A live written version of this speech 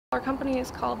Our company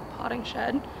is called Potting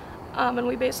Shed, and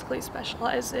we basically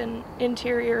specialize in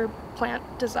interior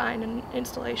plant design and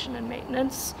installation and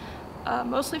maintenance,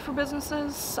 mostly for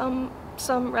businesses, some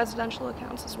residential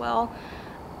accounts as well,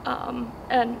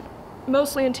 and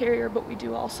mostly interior, but we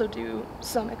do also do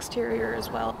some exterior as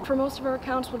well. For most of our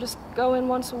accounts, we'll just go in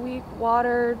once a week,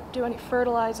 water, do any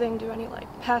fertilizing, do any like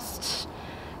pest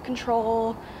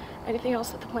control, anything else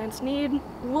that the plants need.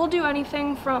 We'll do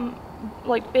anything from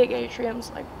like big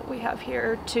atriums like we have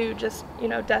here to just,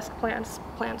 desk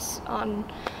plants on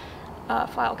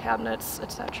file cabinets,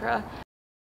 etc.